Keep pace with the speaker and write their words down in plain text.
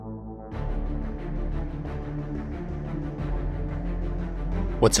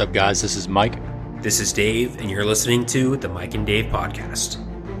What's up, guys? This is Mike. This is Dave, and you're listening to the Mike and Dave podcast.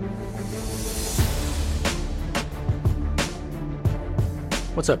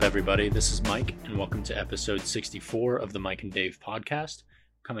 What's up, everybody? This is Mike, and welcome to episode 64 of the Mike and Dave podcast.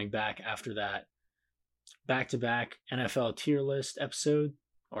 Coming back after that back-to-back NFL tier list episode,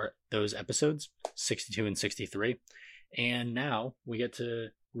 or those episodes, 62 and 63. And now we get to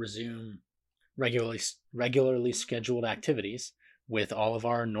resume regularly scheduled activities with all of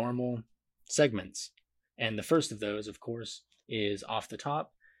our normal segments. And the first of those, of course, is Off the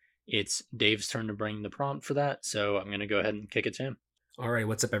Top. It's Dave's turn to bring the prompt for that, so I'm going to go ahead and kick it to him. All right,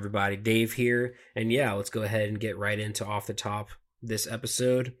 what's up, everybody? Dave here. And yeah, let's go ahead and get right into Off the Top this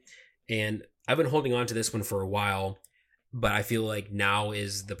episode. And I've been holding on to this one for a while, but I feel like now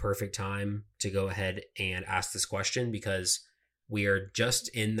is the perfect time to go ahead and ask this question because we are just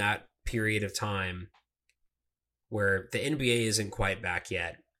in that period of time where the NBA isn't quite back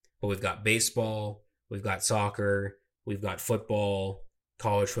yet, but we've got baseball, we've got soccer, we've got football,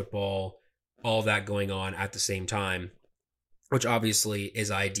 college football, all that going on at the same time, which obviously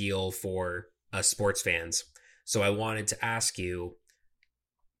is ideal for us sports fans. So I wanted to ask you,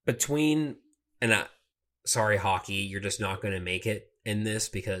 sorry, hockey, you're just not going to make it in this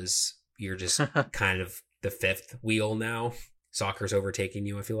because you're just kind of the fifth wheel now. Soccer's overtaking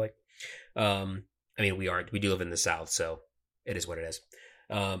you, I feel like. We do live in the South, so it is what it is.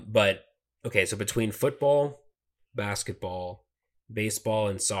 But okay, so between football, basketball, baseball,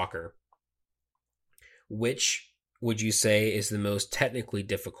 and soccer, which would you say is the most technically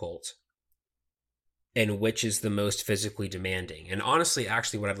difficult and which is the most physically demanding? And honestly,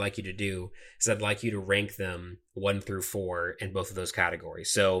 actually, what I'd like you to do is I'd like you to rank them 1 through 4 in both of those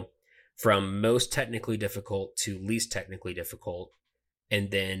categories. So from most technically difficult to least technically difficult, and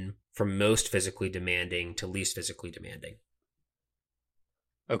then from most physically demanding to least physically demanding.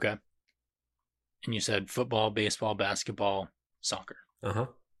 Okay. And you said football, baseball, basketball, soccer. Uh-huh.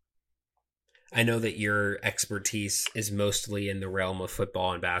 I know that your expertise is mostly in the realm of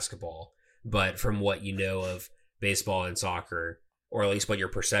football and basketball, but from what you know of baseball and soccer, or at least what your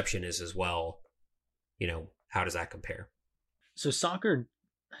perception is as well, how does that compare? So soccer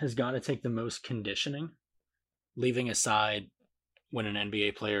has got to take the most conditioning, leaving aside when an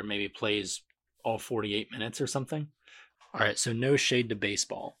NBA player maybe plays all 48 minutes or something. All right, so no shade to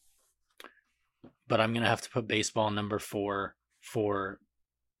baseball, but I'm going to have to put baseball number 4 for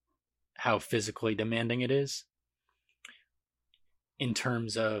how physically demanding it is in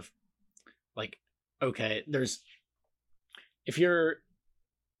terms of if you're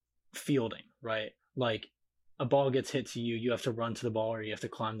fielding, right? Like a ball gets hit to you, you have to run to the ball or you have to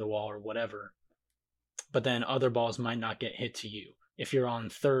climb the wall or whatever. But then other balls might not get hit to you. If you're on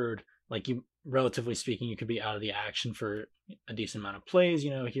third, relatively speaking, you could be out of the action for a decent amount of plays,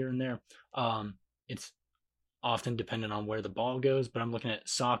 here and there. It's often dependent on where the ball goes, but I'm looking at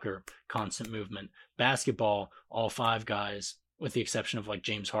soccer, constant movement. Basketball, all 5 guys, with the exception of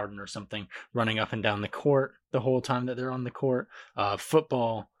James Harden or something, running up and down the court the whole time that they're on the court.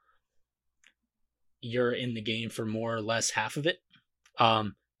 Football, you're in the game for more or less half of it.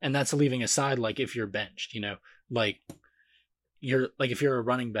 And that's leaving aside, if you're benched, if you're a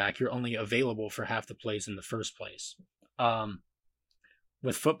running back, you're only available for half the plays in the first place.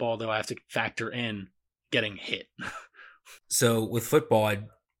 With football, though, I have to factor in getting hit. So with football,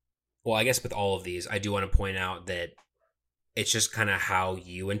 I guess with all of these, I do want to point out that it's just kind of how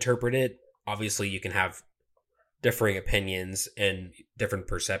you interpret it. Obviously, you can have differing opinions and different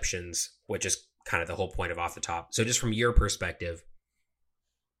perceptions, which is kind of the whole point of Off the Top. So just from your perspective,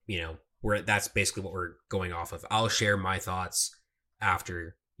 that's basically what we're going off of. I'll share my thoughts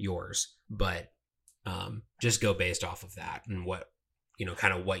after yours, but just go based off of that and what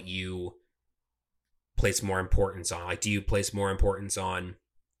you place more importance on. Do you place more importance on,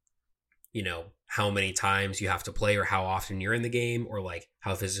 how many times you have to play or how often you're in the game, or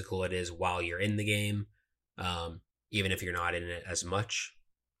how physical it is while you're in the game, even if you're not in it as much?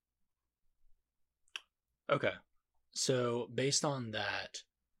 Okay. So based on that,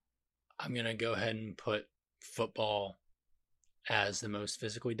 I'm going to go ahead and put football as the most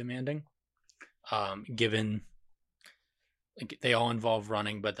physically demanding, given they all involve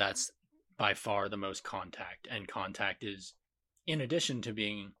running, but that's by far the most contact. And contact is, in addition to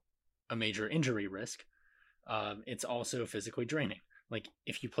being a major injury risk, it's also physically draining.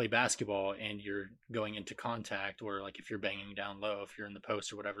 If you play basketball and you're going into contact, or if you're banging down low, if you're in the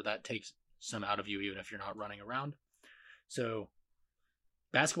post or whatever, that takes some out of you, even if you're not running around. So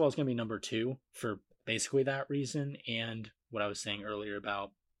basketball is going to be number 2 for basically that reason. And what I was saying earlier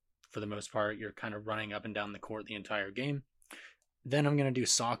about, for the most part, you're kind of running up and down the court the entire game. Then I'm going to do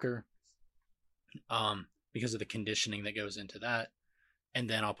soccer, because of the conditioning that goes into that. And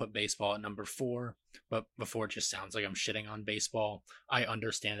then I'll put baseball at number 4. But before it just sounds like I'm shitting on baseball, I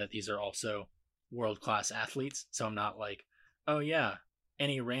understand that these are also world-class athletes. So I'm not like, oh yeah,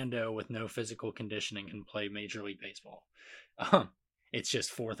 any rando with no physical conditioning can play Major League Baseball. It's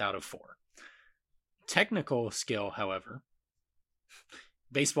just 4th out of 4. Technical skill, however,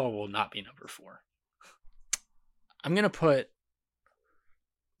 baseball will not be number 4. I'm going to put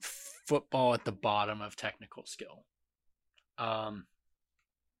football at the bottom of technical skill.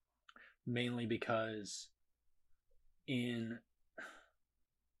 Mainly because in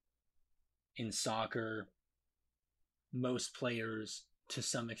soccer, most players to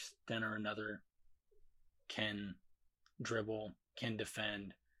some extent or another can dribble, can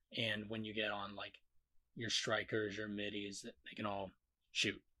defend, and when you get on like your strikers, your middies, they can all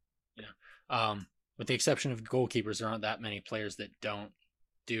shoot. You know, with the exception of goalkeepers, there aren't that many players that don't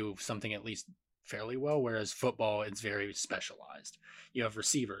do something at least fairly well. Whereas football, it's very specialized. You have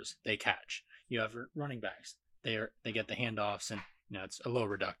receivers, they catch. You have running backs, they get the handoffs, and it's a little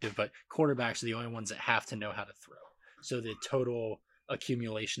reductive, but quarterbacks are the only ones that have to know how to throw. So the total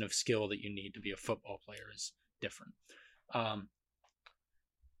accumulation of skill that you need to be a football player is different.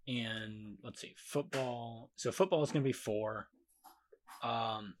 And let's see, football. So football is going to be 4.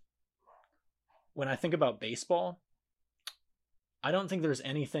 When I think about baseball, I don't think there's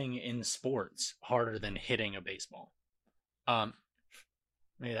anything in sports harder than hitting a baseball.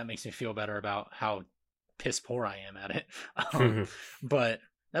 Maybe that makes me feel better about how piss poor I am at it. But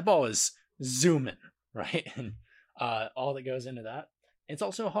that ball is zooming, right? And all that goes into that. It's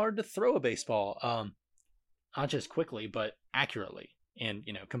also hard to throw a baseball, not just quickly, but accurately. And,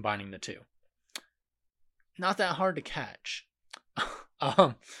 combining the two. Not that hard to catch.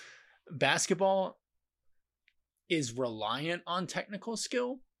 Basketball is reliant on technical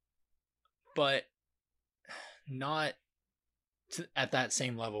skill, but not at that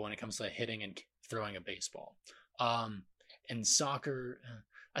same level when it comes to hitting and throwing a baseball. And soccer,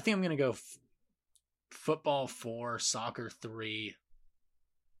 I think I'm going to go football 4, soccer 3,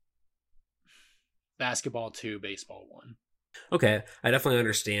 basketball 2, baseball 1. Okay, I definitely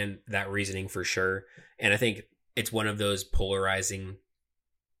understand that reasoning for sure. And I think it's one of those polarizing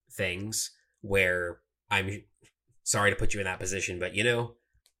things where I'm sorry to put you in that position, but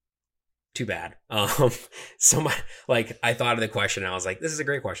too bad. So I thought of the question and I was like, this is a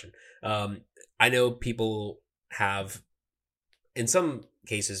great question. I know people have, in some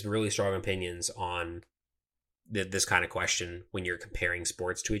cases, really strong opinions on this kind of question when you're comparing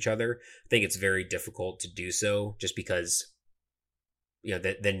sports to each other. I think it's very difficult to do so just because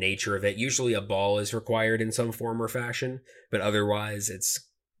the nature of it. Usually a ball is required in some form or fashion, but otherwise it's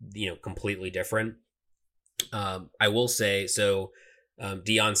completely different. I will say, so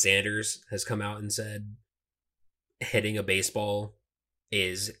Deion Sanders has come out and said hitting a baseball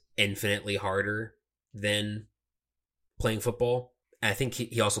is infinitely harder than playing football. And I think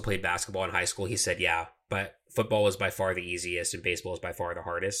he also played basketball in high school. He said, yeah, but football is by far the easiest and baseball is by far the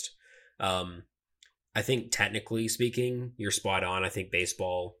hardest. I think technically speaking, you're spot on. I think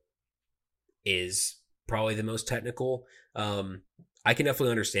baseball is probably the most technical. I can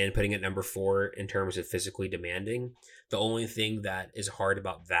definitely understand putting it number 4 in terms of physically demanding. The only thing that is hard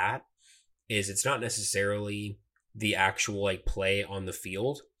about that is it's not necessarily the actual play on the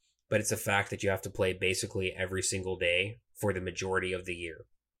field, but it's the fact that you have to play basically every single day for the majority of the year.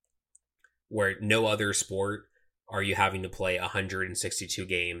 Where no other sport are you having to play 162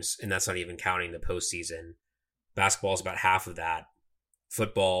 games, and that's not even counting the postseason. Basketball is about half of that.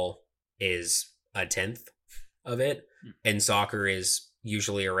 Football is a 10th of it, and soccer is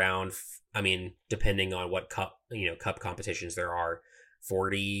usually around, depending on what cup competitions there are,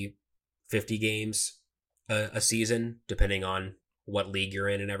 40, 50 games a season, depending on what league you're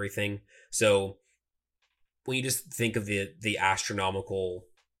in and everything. So when you just think of the astronomical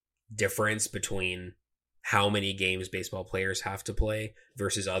difference between how many games baseball players have to play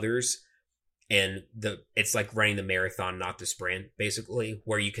versus others, and it's like running the marathon, not the sprint, basically,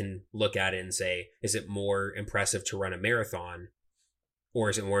 where you can look at it and say, is it more impressive to run a marathon, or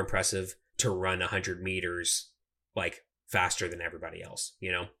is it more impressive to run 100 meters faster than everybody else?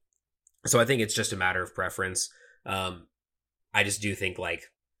 So I think it's just a matter of preference. I just do think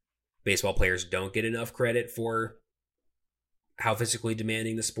baseball players don't get enough credit for how physically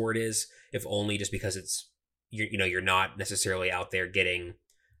demanding the sport is, if only just because it's you're not necessarily out there getting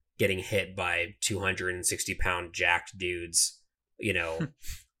hit by 260-pound jacked dudes,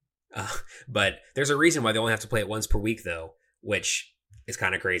 but there's a reason why they only have to play it once per week, though, which is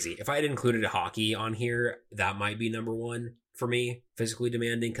kind of crazy. If I had included hockey on here, that might be number one for me, physically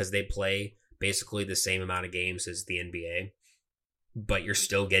demanding, because they play basically the same amount of games as the NBA, but you're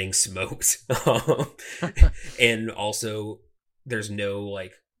still getting smoked. And also, there's no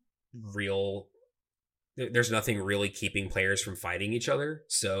like real, there's nothing really keeping players from fighting each other,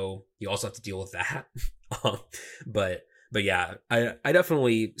 so you also have to deal with that. but yeah, I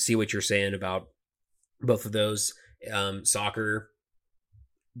definitely see what you're saying about both of those. Soccer,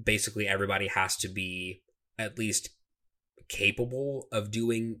 basically everybody has to be at least capable of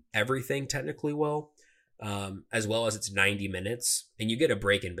doing everything technically well, as well as it's 90 minutes and you get a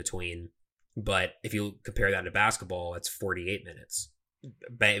break in between. But if you compare that to basketball, it's 48 minutes,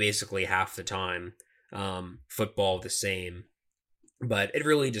 basically half the time. Football the same, but it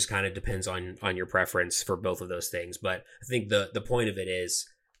really just kind of depends on your preference for both of those things. But I think the point of it is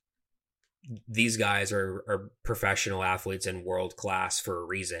these guys are professional athletes and world class for a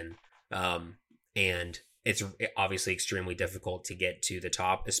reason, and it's obviously extremely difficult to get to the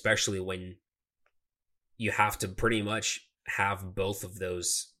top, especially when you have to pretty much have both of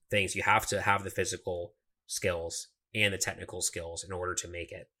those things. You have to have the physical skills and the technical skills in order to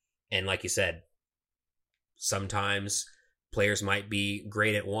make it. And like you said, sometimes players might be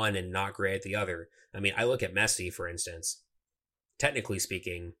great at one and not great at the other. I mean, I look at Messi, for instance. Technically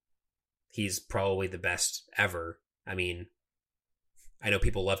speaking, he's probably the best ever. I mean, I know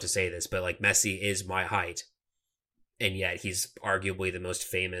people love to say this, but like Messi is my height, and yet he's arguably the most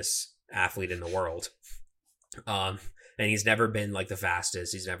famous athlete in the world. And he's never been like the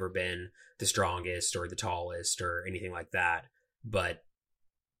fastest. He's never been the strongest or the tallest or anything like that. But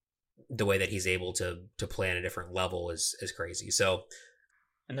the way that he's able to play on a different level is crazy. So,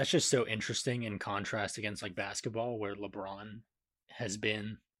 and that's just so interesting in contrast against like basketball, where LeBron has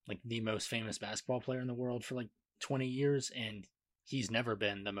been like the most famous basketball player in the world for like 20 years, and he's never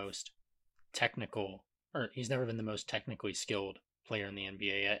been the most technical, or he's never been the most technically skilled player in the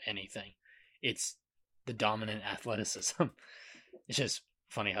NBA at anything. It's the dominant athleticism. It's just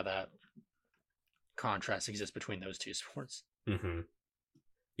funny how that contrast exists between those two sports. Mm-hmm.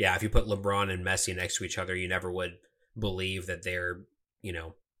 Yeah, if you put LeBron and Messi next to each other, you never would believe that they're, you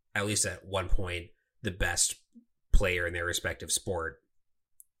know, at least at one point, the best player in their respective sport.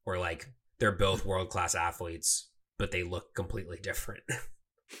 Or like they're both world-class athletes, but they look completely different.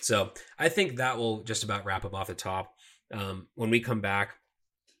 So I think that will just about wrap up off the top. When we come back,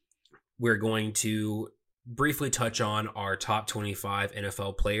 we're going to briefly touch on our top 25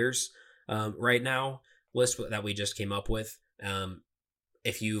 NFL players right now list that we just came up with.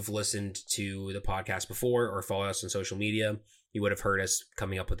 If you've listened to the podcast before or followed us on social media, you would have heard us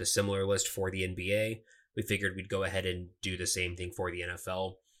coming up with a similar list for the NBA. We figured we'd go ahead and do the same thing for the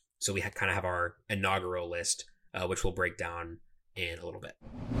NFL. So we kind of have our inaugural list, which we'll break down in a little bit.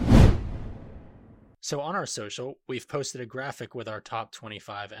 So on our social, we've posted a graphic with our top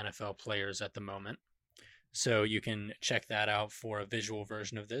 25 NFL players at the moment. So you can check that out for a visual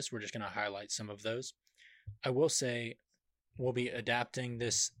version of this. We're just going to highlight some of those. I will say we'll be adapting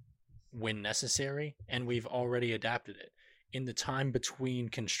this when necessary, and we've already adapted it. In the time between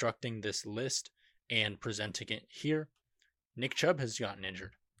constructing this list and presenting it here, Nick Chubb has gotten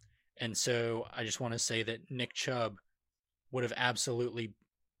injured. And so I just want to say that Nick Chubb would have absolutely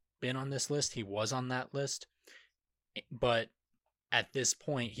been on this list. He was on that list. But at this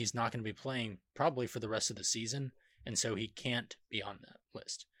point, he's not going to be playing probably for the rest of the season. And so he can't be on that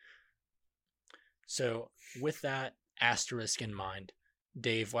list. So with that asterisk in mind,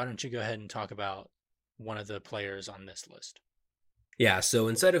 Dave, why don't you go ahead and talk about one of the players on this list? Yeah, so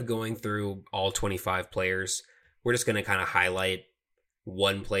instead of going through all 25 players, we're just going to kind of highlight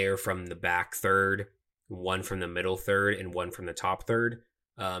one player from the back third, one from the middle third, and one from the top third.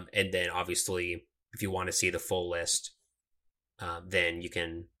 And then obviously, if you want to see the full list, then you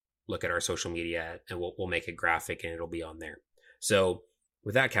can look at our social media and we'll make a graphic and it'll be on there. So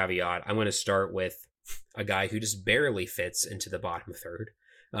with that caveat, I'm going to start with a guy who just barely fits into the bottom third,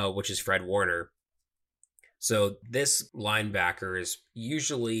 which is Fred Warner. So this linebacker is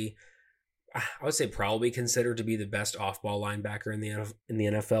usually, I would say, probably considered to be the best off-ball linebacker in the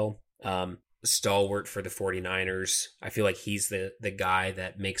NFL. Stalwart for the 49ers. I feel like he's the guy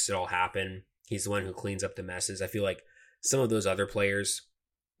that makes it all happen. He's the one who cleans up the messes. I feel like some of those other players,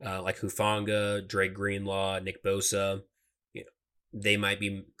 like Hufanga, Dre Greenlaw, Nick Bosa, they might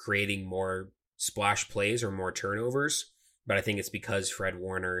be creating more splash plays or more turnovers. But I think it's because Fred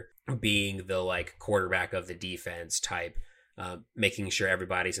Warner, being the like quarterback of the defense type, making sure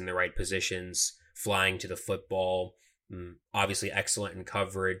everybody's in the right positions, flying to the football, obviously excellent in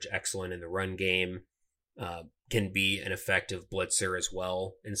coverage, excellent in the run game, can be an effective blitzer as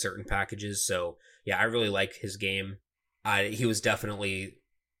well in certain packages. So yeah, I really like his game. He was definitely,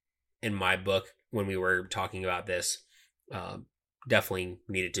 in my book, when we were talking about this, definitely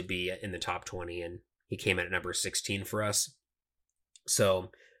needed to be in the top 20, and he came in at number 16 for us.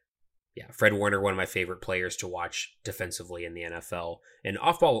 So yeah, Fred Warner, one of my favorite players to watch defensively in the NFL. And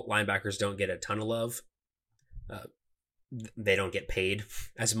off-ball linebackers don't get a ton of love. They don't get paid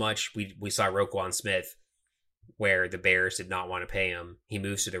as much. We saw Roquan Smith, where the Bears did not want to pay him. He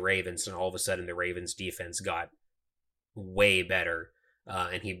moves to the Ravens, and all of a sudden the Ravens defense got way better,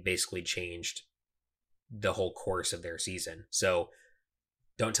 and he basically changed the whole course of their season. So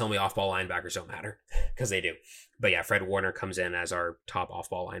don't tell me off-ball linebackers don't matter, because they do. But yeah, Fred Warner comes in as our top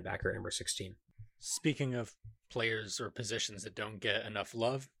off-ball linebacker, number 16. Speaking of players or positions that don't get enough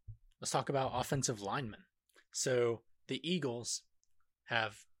love, let's talk about offensive linemen. So the Eagles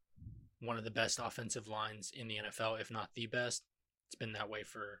have one of the best offensive lines in the NFL, if not the best. It's been that way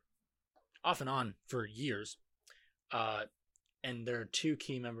for off and on for years. And there are two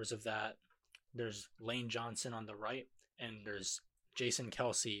key members of that. There's Lane Johnson on the right, and there's Jason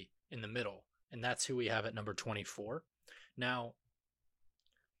Kelce in the middle. And that's who we have at number 24. Now,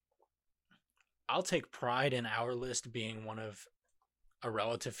 I'll take pride in our list being one of a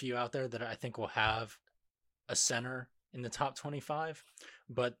relative few out there that I think will have a center in the top 25.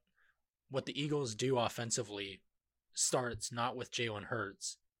 But what the Eagles do offensively starts not with Jalen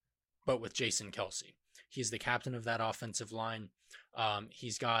Hurts, but with Jason Kelce. He's the captain of that offensive line.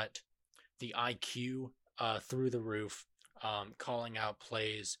 He's got the IQ through the roof, calling out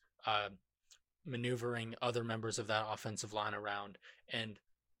plays, maneuvering other members of that offensive line around. And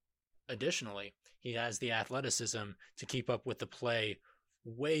additionally, he has the athleticism to keep up with the play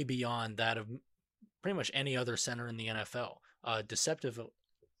way beyond that of pretty much any other center in the NFL.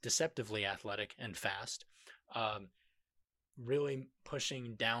 Deceptively athletic and fast, really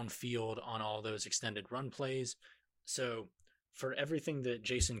pushing downfield on all those extended run plays. So for everything that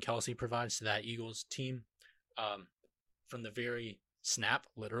Jason Kelce provides to that Eagles team, from the very snap,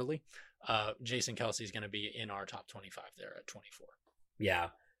 literally, Jason Kelce is going to be in our top 25 there at 24. Yeah,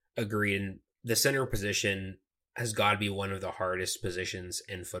 agreed. And the center position has got to be one of the hardest positions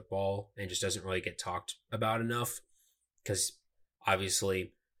in football, and just doesn't really get talked about enough, because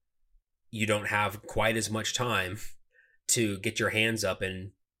obviously you don't have quite as much time to get your hands up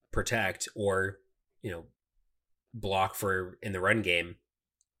and protect, or, block for in the run game,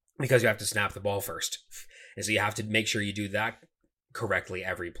 because you have to snap the ball first. And so you have to make sure you do that correctly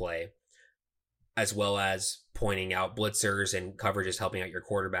every play, as well as pointing out blitzers and coverages, helping out your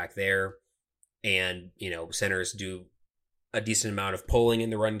quarterback there. And, centers do a decent amount of pulling in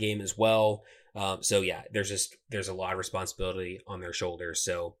the run game as well. So yeah, there's a lot of responsibility on their shoulders.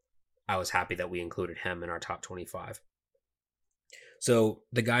 So I was happy that we included him in our top 25. So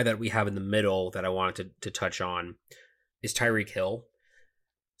the guy that we have in the middle that I wanted to touch on is Tyreek Hill.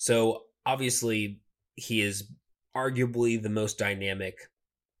 So obviously he is arguably the most dynamic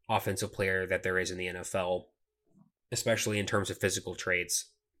offensive player that there is in the NFL, especially in terms of physical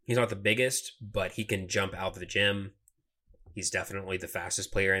traits. He's not the biggest, but he can jump out of the gym. He's definitely the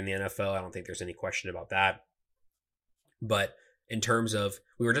fastest player in the NFL. I don't think there's any question about that. But in terms of,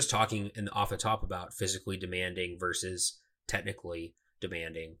 we were just talking off the top about physically demanding versus technically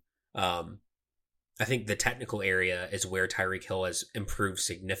demanding. I think the technical area is where Tyreek Hill has improved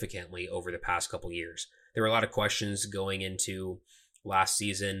significantly over the past couple years. There were a lot of questions going into last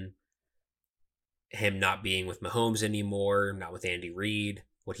season, him not being with Mahomes anymore, not with Andy Reid.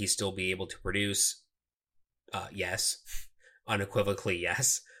 Would he still be able to produce? Yes. Unequivocally,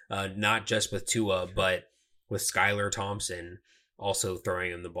 yes. Not just with Tua, but with Skylar Thompson also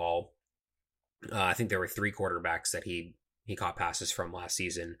throwing him the ball. I think there were 3 quarterbacks that he caught passes from last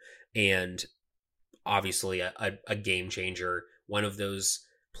season. And obviously a game changer. One of those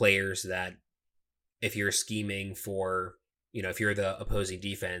players that, if you're scheming for, if you're the opposing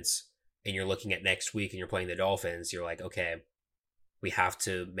defense and you're looking at next week and you're playing the Dolphins, you're like, okay, we have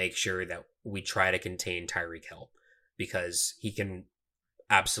to make sure that we try to contain Tyreek Hill, because he can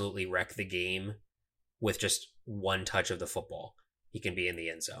absolutely wreck the game with just one touch of the football. He can be in the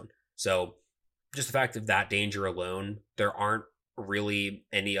end zone. So just the fact of that danger alone, there aren't really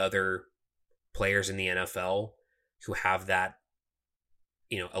any other players in the NFL who have that,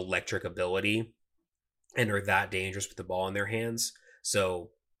 electric ability and are that dangerous with the ball in their hands.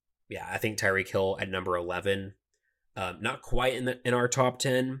 So yeah, I think Tyreek Hill at number 11, not quite in our top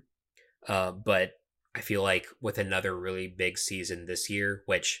 10, but I feel like with another really big season this year,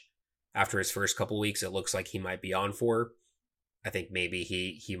 which after his first couple weeks, it looks like he might be on for, I think maybe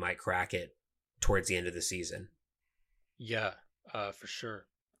he might crack it towards the end of the season. Yeah, for sure.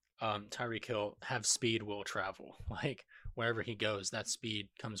 Tyreek Hill have speed will travel. Like wherever he goes, that speed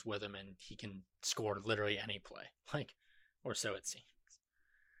comes with him, and he can score literally any play. Like, or so it seems.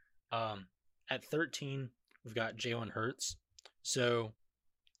 Um, at 13, we've got Jalen Hurts. So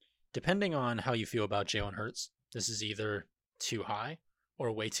depending on how you feel about Jalen Hurts, this is either too high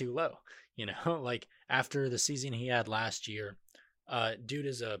or way too low. You know, like after the season he had last year, dude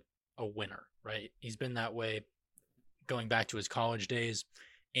is a winner, right? He's been that way going back to his college days,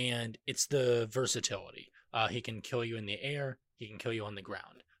 and it's the versatility. He can kill you in the air, he can kill you on the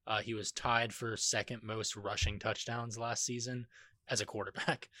ground. He was tied for second most rushing touchdowns last season as a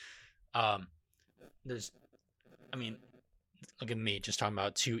quarterback. Um, there's, I mean, look at me just talking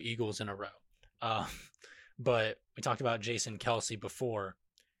about two Eagles in a row. Uh, but we talked about Jason Kelsey before,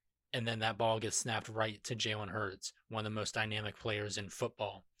 and then that ball gets snapped right to Jalen Hurts, one of the most dynamic players in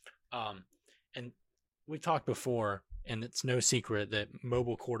football. And we talked before, and it's no secret that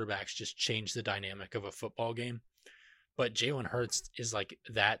mobile quarterbacks just change the dynamic of a football game. But Jalen Hurts is like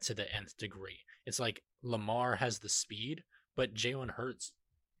that to the nth degree. It's like Lamar has the speed, but Jalen Hurts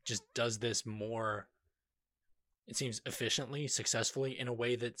just does this more, it seems, efficiently, successfully, in a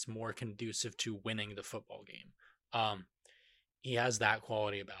way that's more conducive to winning the football game. Um, he has that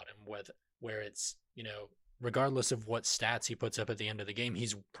quality about him with where it's, you know, regardless of what stats he puts up at the end of the game,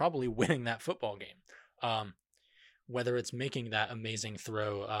 he's probably winning that football game. Um, whether it's making that amazing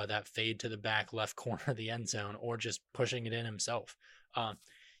throw, that fade to the back left corner of the end zone, or just pushing it in himself.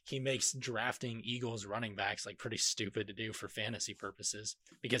 He makes drafting Eagles running backs like pretty stupid to do for fantasy purposes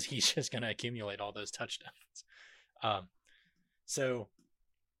because he's just going to accumulate all those touchdowns. Um, so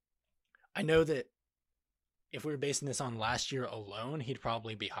I know that if we were basing this on last year alone, he'd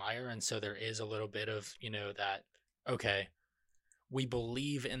probably be higher. And so there is a little bit of, you know, that, okay, we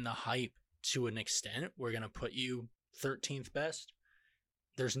believe in the hype to an extent. We're going to put you 13th best.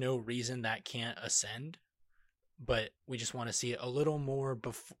 There's no reason that can't ascend, but we just want to see it a little more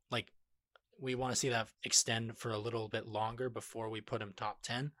before, like, we want to see that extend for a little bit longer before we put him top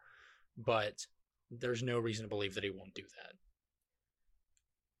 10. But there's no reason to believe that he won't do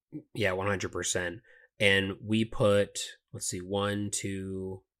that. Yeah, 100%. And we put, let's see, 1,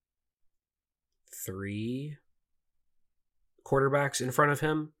 2, 3 quarterbacks in front of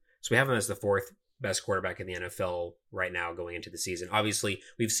him. So we have him as the fourth best quarterback in the NFL right now going into the season. Obviously,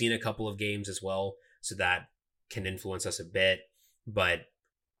 we've seen a couple of games as well, so that can influence us a bit. But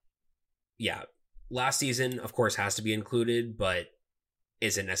yeah, last season, of course, has to be included, but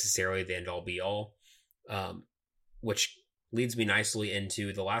isn't necessarily the end-all be-all. Which leads me nicely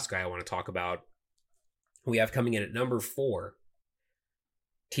into the last guy I want to talk about. We have coming in at number 4,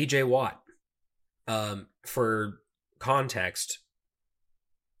 TJ Watt. For context,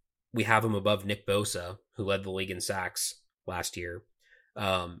 we have him above Nick Bosa, who led the league in sacks last year.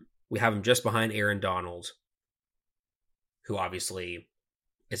 We have him just behind Aaron Donald, who obviously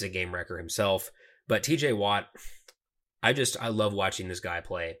is a game wrecker himself. But TJ Watt, I love watching this guy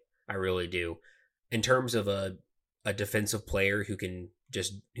play. I really do. In terms of a defensive player who can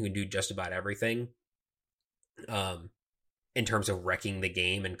do just about everything, in terms of wrecking the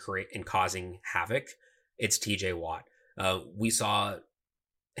game and causing havoc, it's TJ Watt. We saw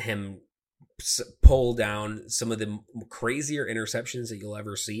him pull down some of the crazier interceptions that you'll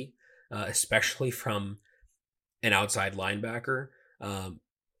ever see, especially from an outside linebacker.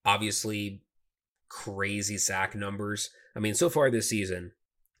 Obviously, crazy sack numbers. I mean, so far this season,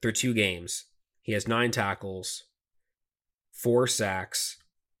 through 2 games, he has 9 tackles, 4 sacks,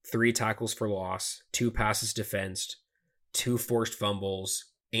 3 tackles for loss, 2 passes defensed, 2 forced fumbles,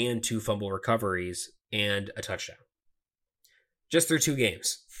 and 2 fumble recoveries, and a touchdown. Just through 2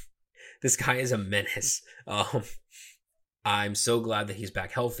 games. This guy is a menace. I'm so glad that he's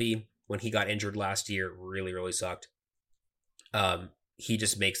back healthy. When he got injured last year, it really, really sucked. He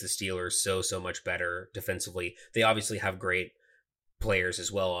just makes the Steelers so much better defensively. They obviously have great players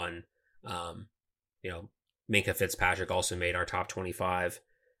as well on, Minkah Fitzpatrick also made our top 25.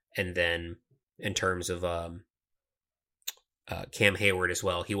 And then in terms of Cam Hayward as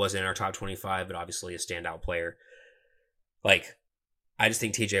well, he wasn't in our top 25, but obviously a standout player. Like, I just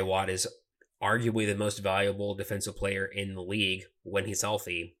think TJ Watt is arguably the most valuable defensive player in the league when he's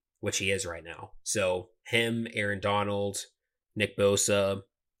healthy, which he is right now. So him, Aaron Donald, Nick Bosa,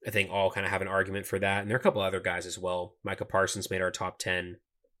 I think all kind of have an argument for that. And there are a couple other guys as well. Micah Parsons made our top 10,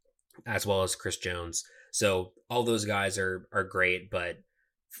 as well as Chris Jones. So all those guys are great, but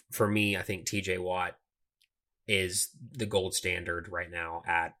for me, I think TJ Watt is the gold standard right now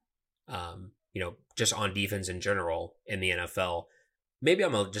at, just on defense in general in the NFL. Maybe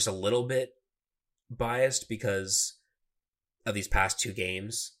I'm just a little bit biased because of these past 2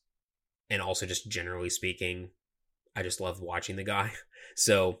 games, and also just generally speaking, I just love watching the guy.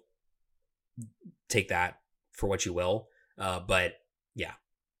 So take that for what you will. But yeah,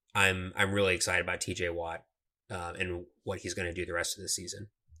 I'm really excited about TJ Watt and what he's going to do the rest of the season.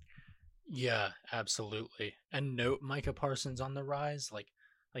 Yeah, absolutely. And note Micah Parsons on the rise. Like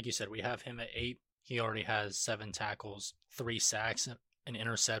you said, we have him at 8. He already has 7 tackles, 3 sacks, an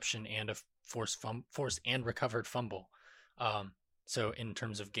interception, and a forced and recovered fumble. So in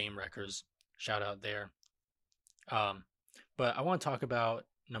terms of game records, shout out there. But I want to talk about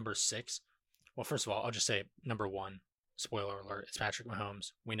number 6. Well, first of all, I'll just say number 1. Spoiler alert: it's Patrick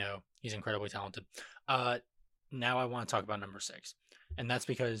Mahomes. We know he's incredibly talented. Now I want to talk about number 6, and that's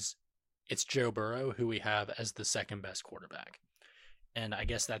because it's Joe Burrow, who we have as the second best quarterback. And I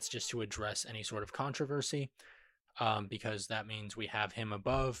guess that's just to address any sort of controversy, because that means we have him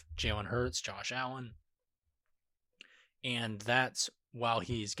above Jalen Hurts, Josh Allen. And that's while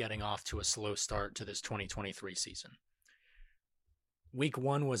he's getting off to a slow start to this 2023 season. Week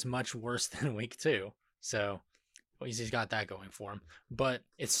 1 was much worse than week 2. So he's got that going for him. But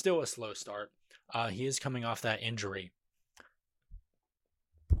it's still a slow start. He is coming off that injury.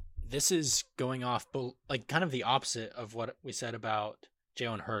 This is going off like kind of the opposite of what we said about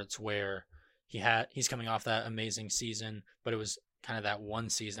Jalen Hurts, where he's coming off that amazing season, but it was kind of that one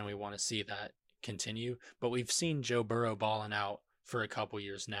season we want to see that continue. But we've seen Joe Burrow balling out for a couple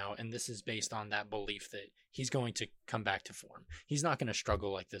years now, and this is based on that belief that he's going to come back to form. He's not going to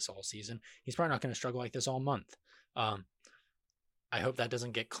struggle like this all season. He's probably not going to struggle like this all month. I hope that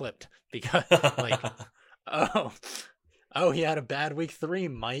doesn't get clipped, because like, oh, he had a bad week 3,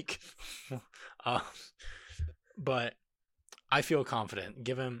 Mike. But I feel confident.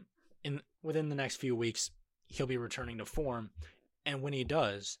 Give him within the next few weeks, he'll be returning to form, and when he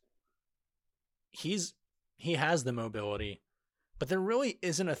does, he has the mobility, but there really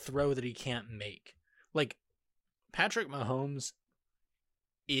isn't a throw that he can't make. Like, Patrick Mahomes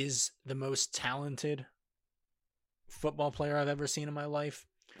is the most talented football player I've ever seen in my life.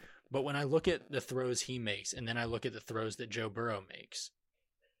 But when I look at the throws he makes, and then I look at the throws that Joe Burrow makes,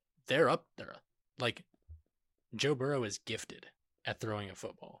 they're up there. Like, Joe Burrow is gifted at throwing a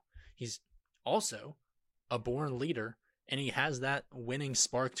football. He's also a born leader, and he has that winning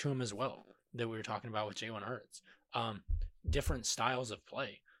spark to him as well that we were talking about with Jalen Hurts. Different styles of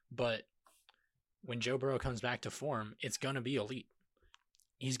play, but when Joe Burrow comes back to form, it's going to be elite.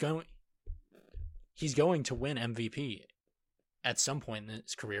 He's going to win MVP at some point in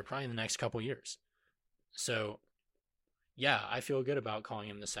his career, probably in the next couple years. So, yeah, I feel good about calling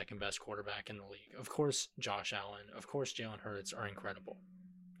him the second best quarterback in the league. Of course, Josh Allen, of course, Jalen Hurts are incredible.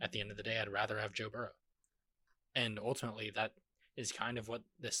 At the end of the day, I'd rather have Joe Burrow. And ultimately, that is kind of what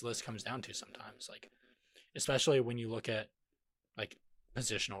this list comes down to sometimes. Like, especially when you look at, like,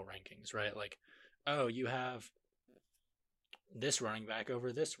 positional rankings, right? Like, oh, you have this running back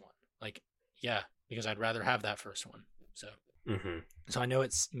over this one. Like, yeah, because I'd rather have that first one. So, So I know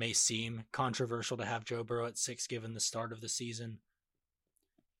it may seem controversial to have Joe Burrow at 6 given the start of the season.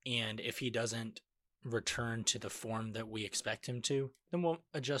 And if he doesn't return to the form that we expect him to, then we'll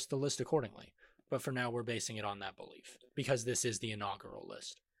adjust the list accordingly. But for now, we're basing it on that belief because this is the inaugural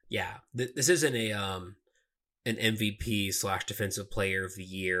list. Yeah, this isn't an MVP / defensive player of the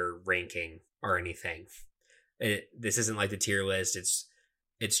year ranking or anything. This isn't like the tier list.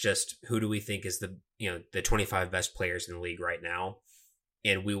 It's just who do we think is the 25 best players in the league right now,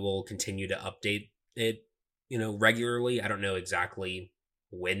 and we will continue to update it regularly. I don't know exactly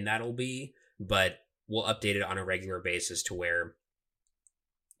when that'll be, but we'll update it on a regular basis to where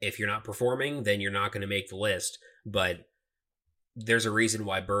if you're not performing, then you're not going to make the list. But there's a reason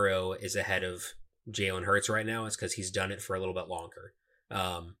why Burrow is ahead of Jalen Hurts right now. It's because he's done it for a little bit longer.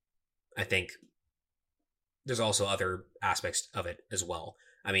 I think there's also other aspects of it as well.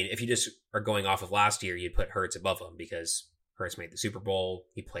 I mean, if you just are going off of last year, you'd put Hurts above him because Hurts made the Super Bowl.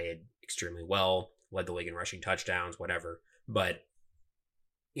 He played extremely well, led the league in rushing touchdowns, whatever. But,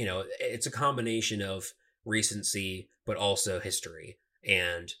 it's a combination of recency, but also history.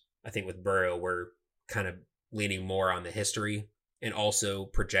 And I think with Burrow, we're kind of leaning more on the history and also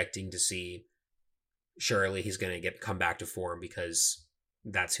projecting to see surely he's going to come back to form because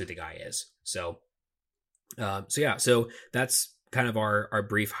that's who the guy is. So that's kind of our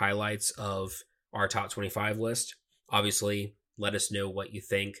brief highlights of our top 25 list. Obviously, let us know what you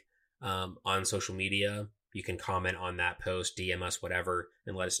think on social media. You can comment on that post, DM us, whatever,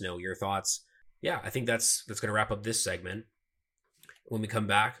 and let us know your thoughts. Yeah, I think that's going to wrap up this segment. When we come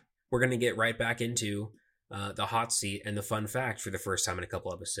back, we're going to get right back into the hot seat and the fun fact for the first time in a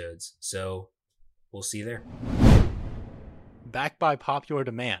couple episodes. So we'll see you there. back by popular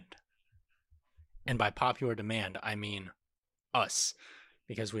demand. And by popular demand, I mean us,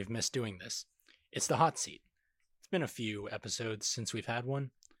 because we've missed doing this. It's the hot seat. It's been a few episodes since we've had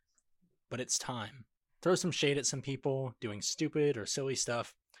one, but it's time. Throw some shade at some people doing stupid or silly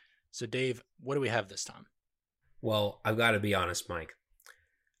stuff. So, Dave, what do we have this time? Well, I've got to be honest, Mike.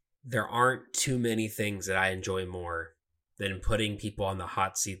 There aren't too many things that I enjoy more than putting people on the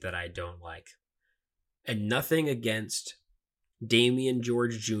hot seat that I don't like. And nothing against Damian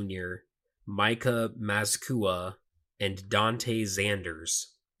George Jr., Micah Mazkua, and Dante Zanders.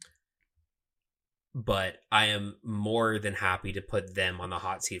 But I am more than happy to put them on the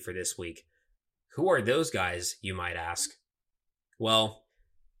hot seat for this week. Who are those guys, you might ask? Well,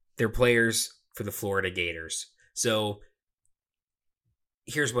 they're players for the Florida Gators. So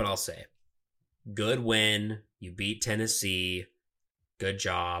here's what I'll say. Good win. You beat Tennessee. Good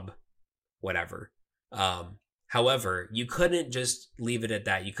job. Whatever. However, you couldn't just leave it at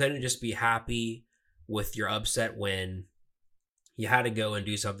that. You couldn't just be happy with your upset win. You had to go and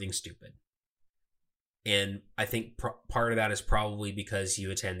do something stupid. And I think part of that is probably because you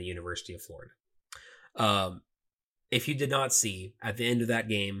attend the University of Florida. If you did not see, at the end of that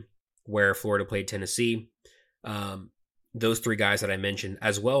game where Florida played Tennessee, those three guys that I mentioned,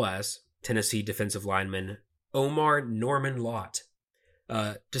 as well as Tennessee defensive lineman Omar Norman-Lott,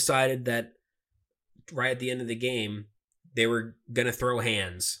 decided that right at the end of the game, they were going to throw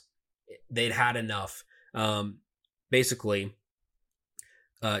hands. They'd had enough. Basically,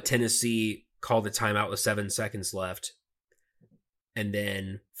 Tennessee called a timeout with 7 seconds left. And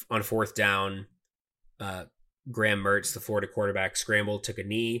then on fourth down, Graham Mertz, the Florida quarterback, scrambled, took a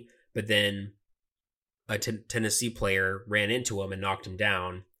knee, but then a Tennessee player ran into him and knocked him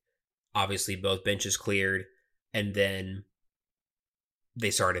down. Obviously, both benches cleared, and then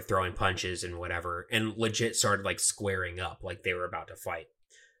they started throwing punches and whatever, and legit started like squaring up like they were about to fight.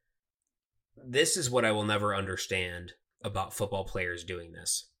 This is what I will never understand about football players doing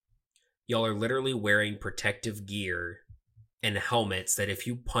this. Y'all are literally wearing protective gear and helmets that if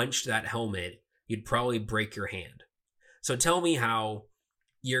you punched that helmet, you'd probably break your hand. So tell me how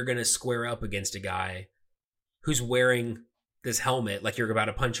you're going to square up against a guy who's wearing this helmet like you're about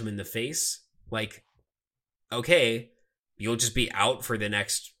to punch him in the face. Like, okay, you'll just be out for the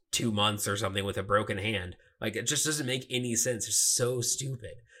next 2 months or something with a broken hand. Like, it just doesn't make any sense. It's so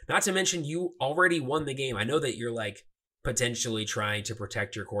stupid. Not to mention, you already won the game. I know that you're like potentially trying to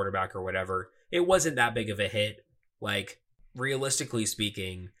protect your quarterback or whatever. It wasn't that big of a hit. Like, realistically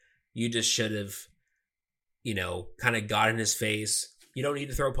speaking, you just should have, kind of got in his face. You don't need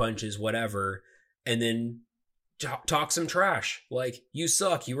to throw punches, whatever. And then talk some trash. Like, you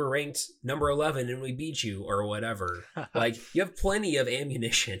suck. You were ranked number 11 and we beat you or whatever. Like, you have plenty of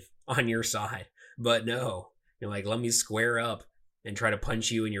ammunition on your side. But no, you're like, let me square up and try to punch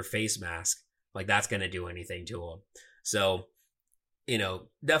you in your face mask. Like, that's going to do anything to him. So,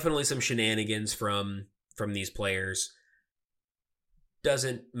 definitely some shenanigans from these players.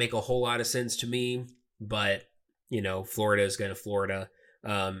 Doesn't make a whole lot of sense to me, but, Florida is going to Florida.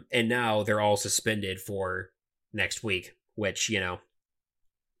 And now they're all suspended for next week, which,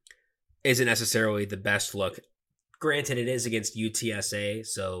 isn't necessarily the best look. Granted, it is against UTSA,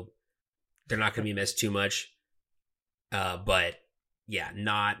 so they're not going to be missed too much. But yeah,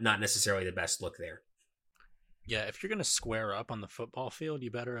 not necessarily the best look there. Yeah, if you're going to square up on the football field,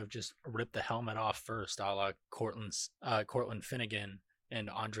 you better have just ripped the helmet off first, a la Cortland Finnegan and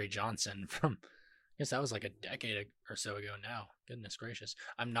Andre Johnson from, I guess that was like a decade or so ago now. Goodness gracious.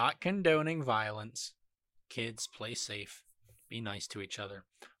 I'm not condoning violence. Kids, play safe. Be nice to each other.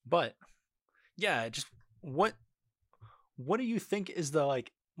 But, yeah, just what do you think is the,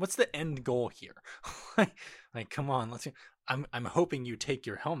 what's the end goal here? like, come on, I'm hoping you take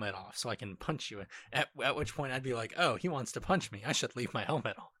your helmet off so I can punch you. At which point I'd be like, oh, he wants to punch me. I should leave my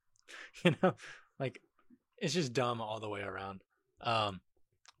helmet on. It's just dumb all the way around.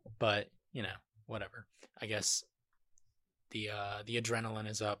 But whatever. I guess the adrenaline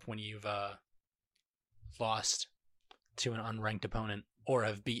is up when you've lost to an unranked opponent or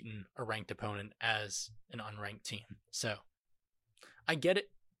have beaten a ranked opponent as an unranked team. So I get it.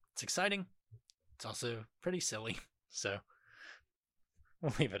 It's exciting. It's also pretty silly. So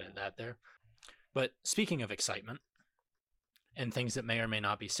we'll leave it at that there. But speaking of excitement and things that may or may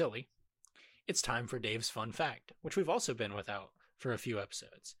not be silly, it's time for Dave's fun fact, which we've also been without for a few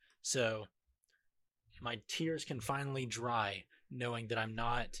episodes. So my tears can finally dry knowing that I'm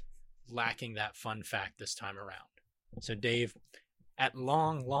not lacking that fun fact this time around. So Dave, at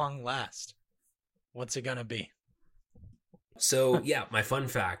long last, what's it gonna be? So yeah, my fun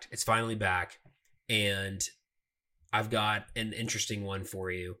fact, it's finally back. And I've got an interesting one for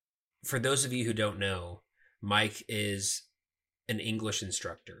you. For those of you who don't know, Mike is an English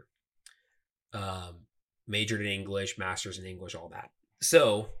instructor. Majored in English, master's in English, all that.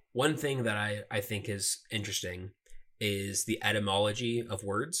 So one thing that I think is interesting is the etymology of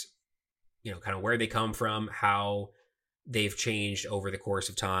words, kind of where they come from, how they've changed over the course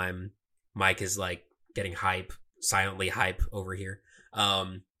of time. Mike is like getting silently hype over here.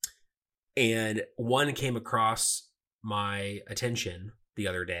 And one came across my attention the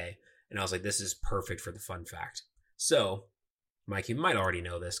other day, and I was like, this is perfect for the fun fact. So, Mike, you might already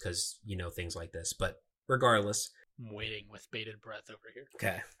know this because you know things like this, but regardless. I'm waiting with bated breath over here.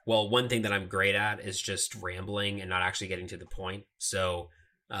 Okay. Well, one thing that I'm great at is just rambling and not actually getting to the point. So,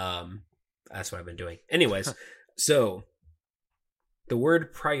 that's what I've been doing. Anyways, so the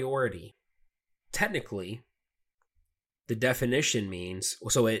word priority, technically, the definition means,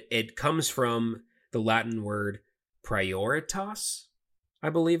 so it comes from the Latin word prioritas, I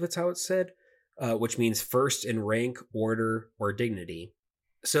believe that's how it's said, which means first in rank, order, or dignity.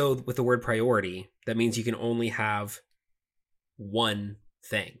 So with the word priority, that means you can only have one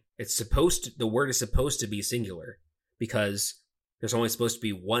thing. The word is supposed to be singular because there's only supposed to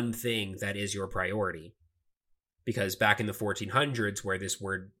be one thing that is your priority. Because back in the 1400s,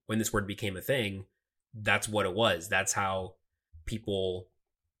 when this word became a thing, that's what it was. That's how people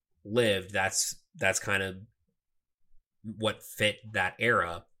lived. That's kind of what fit that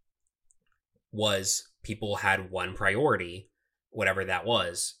era. Was people had one priority, whatever that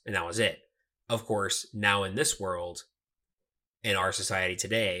was, and that was it. Of course, now in this world, in our society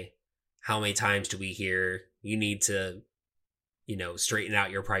today, how many times do we hear you need to, straighten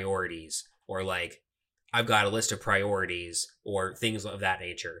out your priorities, or like, I've got a list of priorities, or things of that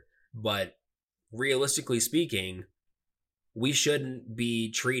nature. But realistically speaking, we shouldn't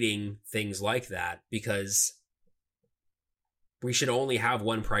be treating things like that, because we should only have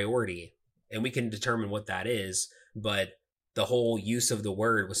one priority, and we can determine what that is. But the whole use of the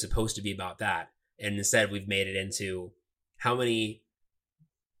word was supposed to be about that. And instead we've made it into how many,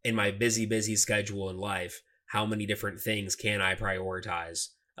 in my busy schedule in life, how many different things can I prioritize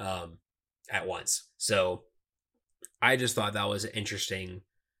at once? So I just thought that was an interesting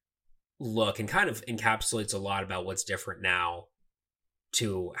look, and kind of encapsulates a lot about what's different now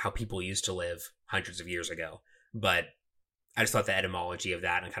to how people used to live hundreds of years ago. But I just thought the etymology of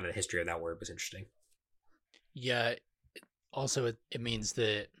that and kind of the history of that word was interesting. Yeah. Also, it means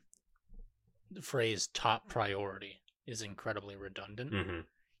that the phrase top priority is incredibly redundant. Mm-hmm.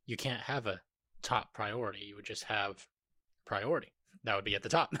 You can't have a top priority. You would just have priority. That would be at the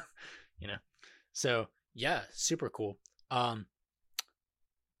top, So, yeah, super cool. I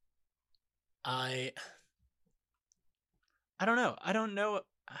don't know. I don't know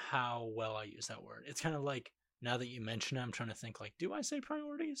how well I use that word. It's kind of like, now that you mention it, I'm trying to think, like, do I say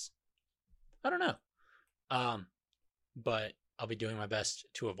priorities? I don't know. But I'll be doing my best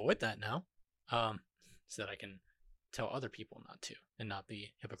to avoid that now, so that I can tell other people not to and not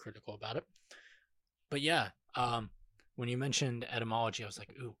be hypocritical about it. But yeah, when you mentioned etymology, I was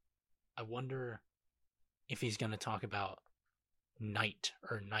like, ooh, I wonder if he's going to talk about knight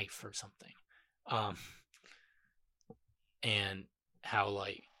or knife or something. And how,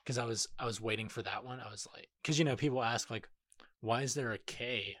 like, because I was waiting for that one. I was like, because people ask, like, why is there a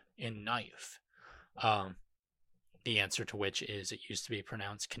K in knife? The answer to which is it used to be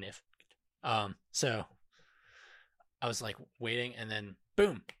pronounced knif. So I was like waiting, and then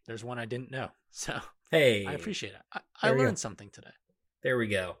boom, there's one I didn't know. So hey, I appreciate it. I learned something today. There we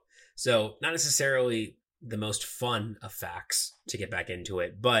go. So not necessarily the most fun of facts to get back into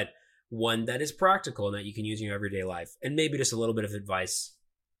it, but one that is practical and that you can use in your everyday life. And maybe just a little bit of advice.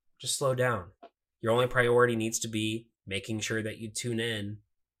 Just slow down. Your only priority needs to be making sure that you tune in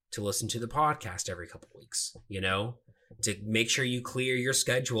to listen to the podcast every couple weeks, to make sure you clear your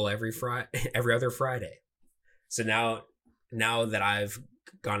schedule every other Friday. So now that I've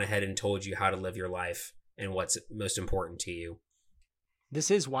gone ahead and told you how to live your life and what's most important to you. This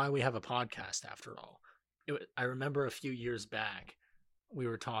is why we have a podcast, after all. I remember a few years back, we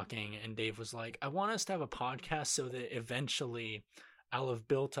were talking and Dave was like, I want us to have a podcast so that eventually I'll have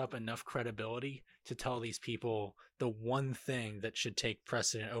built up enough credibility to tell these people the one thing that should take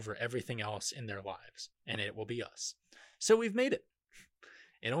precedent over everything else in their lives, and it will be us. So we've made it.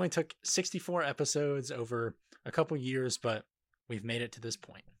 It only took 64 episodes over a couple years, but we've made it to this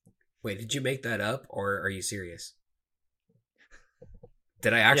point. Wait, did you make that up, or are you serious?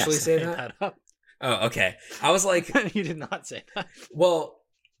 Did I actually say that up. Oh, okay. I was like... You did not say that. Well,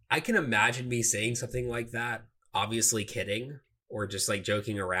 I can imagine me saying something like that, obviously kidding, or just like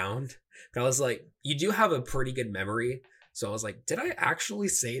joking around. But I was like, you do have a pretty good memory. So I was like, did I actually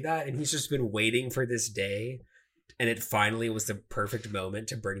say that? And he's just been waiting for this day. And it finally was the perfect moment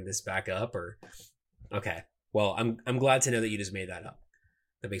to bring this back up. Or okay. Well, I'm glad to know that you just made that up.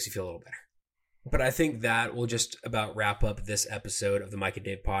 That makes me feel a little better. But I think that will just about wrap up this episode of the Mike and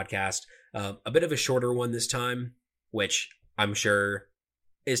Dave podcast. A bit of a shorter one this time, which I'm sure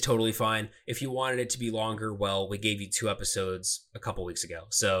is totally fine. If you wanted it to be longer, well, we gave you 2 episodes a couple weeks ago.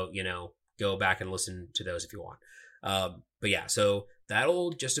 So, you know, go back and listen to those if you want. But yeah, so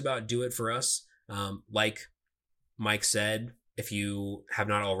that'll just about do it for us. Like Mike said, if you have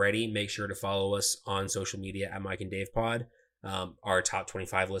not already, make sure to follow us on social media at Mike and Dave Pod. Our top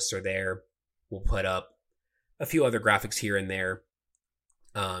 25 lists are there. We'll put up a few other graphics here and there,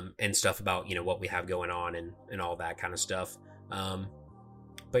 and stuff about, you know, what we have going on and all that kind of stuff.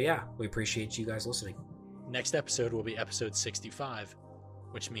 But yeah, we appreciate you guys listening. Next episode will be episode 65,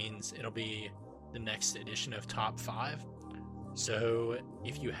 which means it'll be the next edition of Top 5. So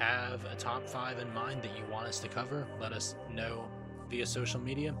if you have a top 5 in mind that you want us to cover, let us know via social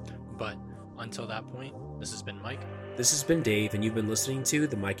media. But until that point, this has been Mike. This has been Dave, and you've been listening to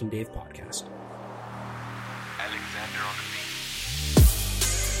the Mike and Dave podcast.